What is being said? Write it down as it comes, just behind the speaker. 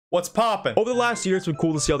What's poppin'? Over the last year, it's been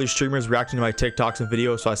cool to see all these streamers reacting to my TikToks and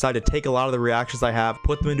videos, so I decided to take a lot of the reactions I have,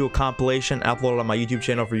 put them into a compilation, and upload it on my YouTube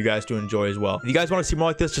channel for you guys to enjoy as well. If you guys want to see more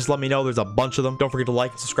like this, just let me know. There's a bunch of them. Don't forget to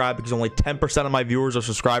like and subscribe because only 10% of my viewers are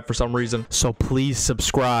subscribed for some reason, so please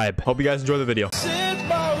subscribe. Hope you guys enjoy the video. Sit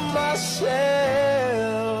by myself,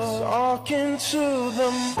 talking to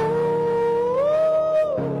the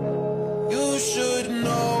moon. You should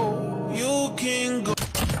know you can go.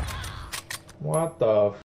 What the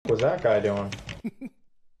f was that guy doing?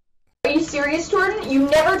 Are you serious, Jordan? You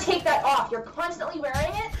never take that off. You're constantly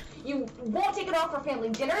wearing it. You won't take it off for family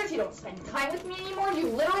dinners. You don't spend time with me anymore. You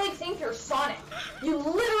literally think you're Sonic. You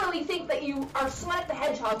literally think that you are Sonic the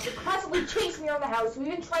Hedgehog. You constantly chase me around the house. You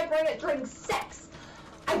even tried wearing it during sex.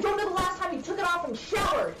 I don't know the last time you took it off and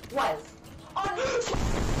showered was.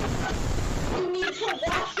 You need to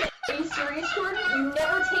wash it. Are you serious, Jordan? You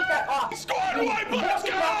never take that off. You won't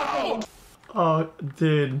take it off for family. Oh,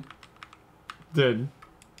 dude.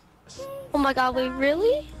 Oh my god, wait,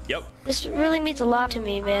 really? Yep. This really means a lot to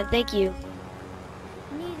me, man. Thank you.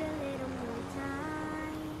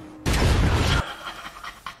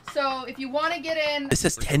 So, if you want to get in... This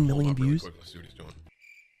has 10 million views. Let's see what he's doing.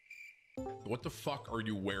 What the fuck are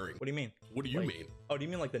you wearing? What do you mean? What do you mean? Oh, do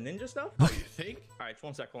you mean like the ninja stuff? Oh, you think? All right, just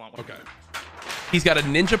 1 sec. Hold on. Okay. He's got a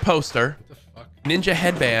ninja poster, What the fuck? ninja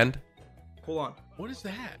headband. Hold on. What is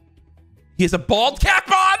that? He has a bald cap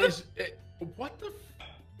on. What the?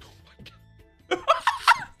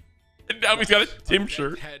 And now he's got a Tim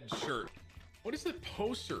shirt. Head shirt. What is the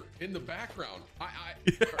poster in the background? I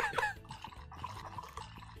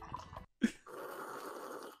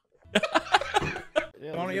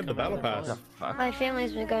Why don't you have the battle pass? My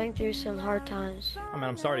family's been going through some hard times. I mean,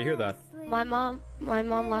 I'm sorry to hear that. My mom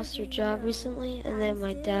lost her job recently, and then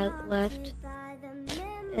my dad left.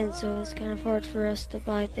 And so it's kind of hard for us to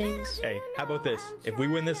buy things. Hey, how about this? If we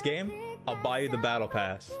win this game, I'll buy you the battle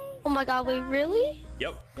pass. Oh my god, wait, really?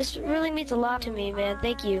 Yep. This really means a lot to me, man.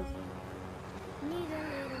 Thank you.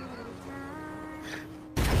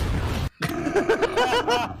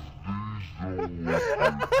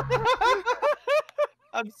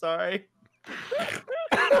 I'm sorry.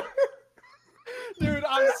 Dude,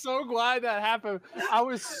 I'm so glad that happened. I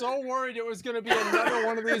was so worried it was gonna be another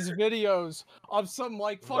one of these videos of some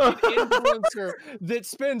like fucking influencer that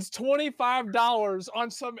spends $25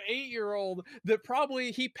 on some 8-year-old that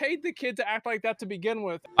probably he paid the kid to act like that to begin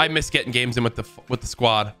with. I miss getting games in with the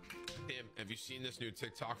squad. Tim, have you seen this new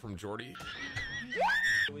TikTok from Jordy?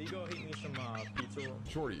 Will you go eat me some pizza?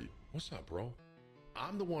 Jordy, what's up, bro?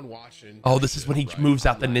 I'm the one watching. Oh, this is when he right? moves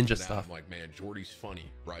out the I'm ninja laughing at stuff. I'm like, man, Jordy's funny,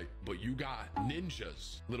 right? But you got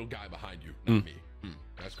ninjas, little guy behind you, not me.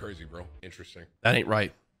 That's crazy, bro. Interesting. That ain't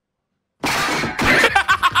right.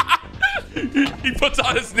 He puts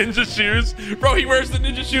on his ninja shoes. Bro, he wears the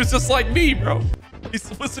ninja shoes just like me, bro.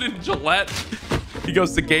 He's listening to Gillette. He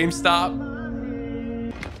goes to GameStop.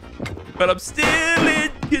 But I'm still in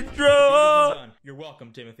control. You're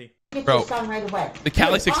welcome, Timothy. Bro, right away. the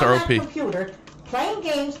Cali 6 are OP. Computer, playing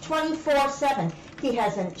games 24/7. He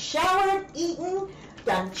hasn't showered, eaten,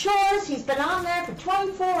 done chores. He's been on there for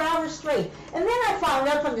 24 hours straight. And then I found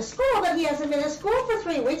out from the school that he hasn't been in school for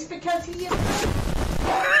 3 weeks because he...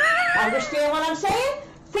 Understand what I'm saying?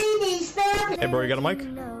 Phoebe's therapy. Hey, bro, you got a mic?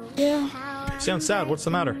 Yeah. You sound sad. What's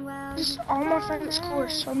the matter? Just all my friends at school are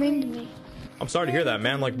so mean to me. I'm sorry to hear that,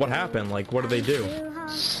 man. Like, what happened? Like, what did they do?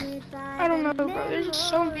 I don't know, bro. They're just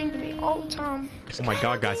so mean to me all the time. Oh my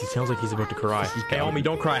god, guys, he sounds like he's about to cry. Hey, homie,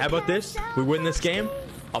 don't cry. How about this? We win this game,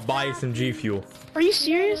 I'll buy you some G Fuel. Are you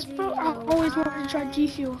serious, bro? I always wanted to try G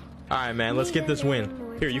Fuel. Alright, man, let's get this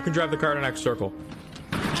win. Here, you can drive the car to next circle.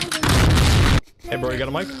 Hey, bro, you got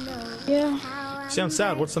a mic? Yeah. You sound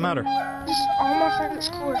sad. What's the matter? Just all my friends at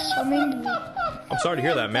school are so mean to me. I'm sorry to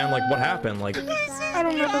hear that, man. Like, what happened? Like, I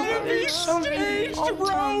don't know, bro. They're just so mean to me all the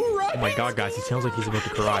time. oh my god, guys, he sounds like he's about to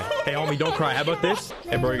cry. Hey, homie, don't cry. How about this?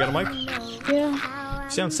 Hey, bro, you got a mic? Yeah. You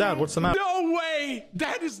sound sad. What's the matter? No way!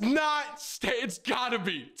 That is not. It's gotta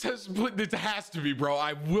be. It has to be, bro.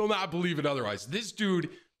 I will not believe it otherwise. This dude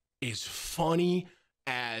is funny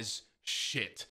as shit.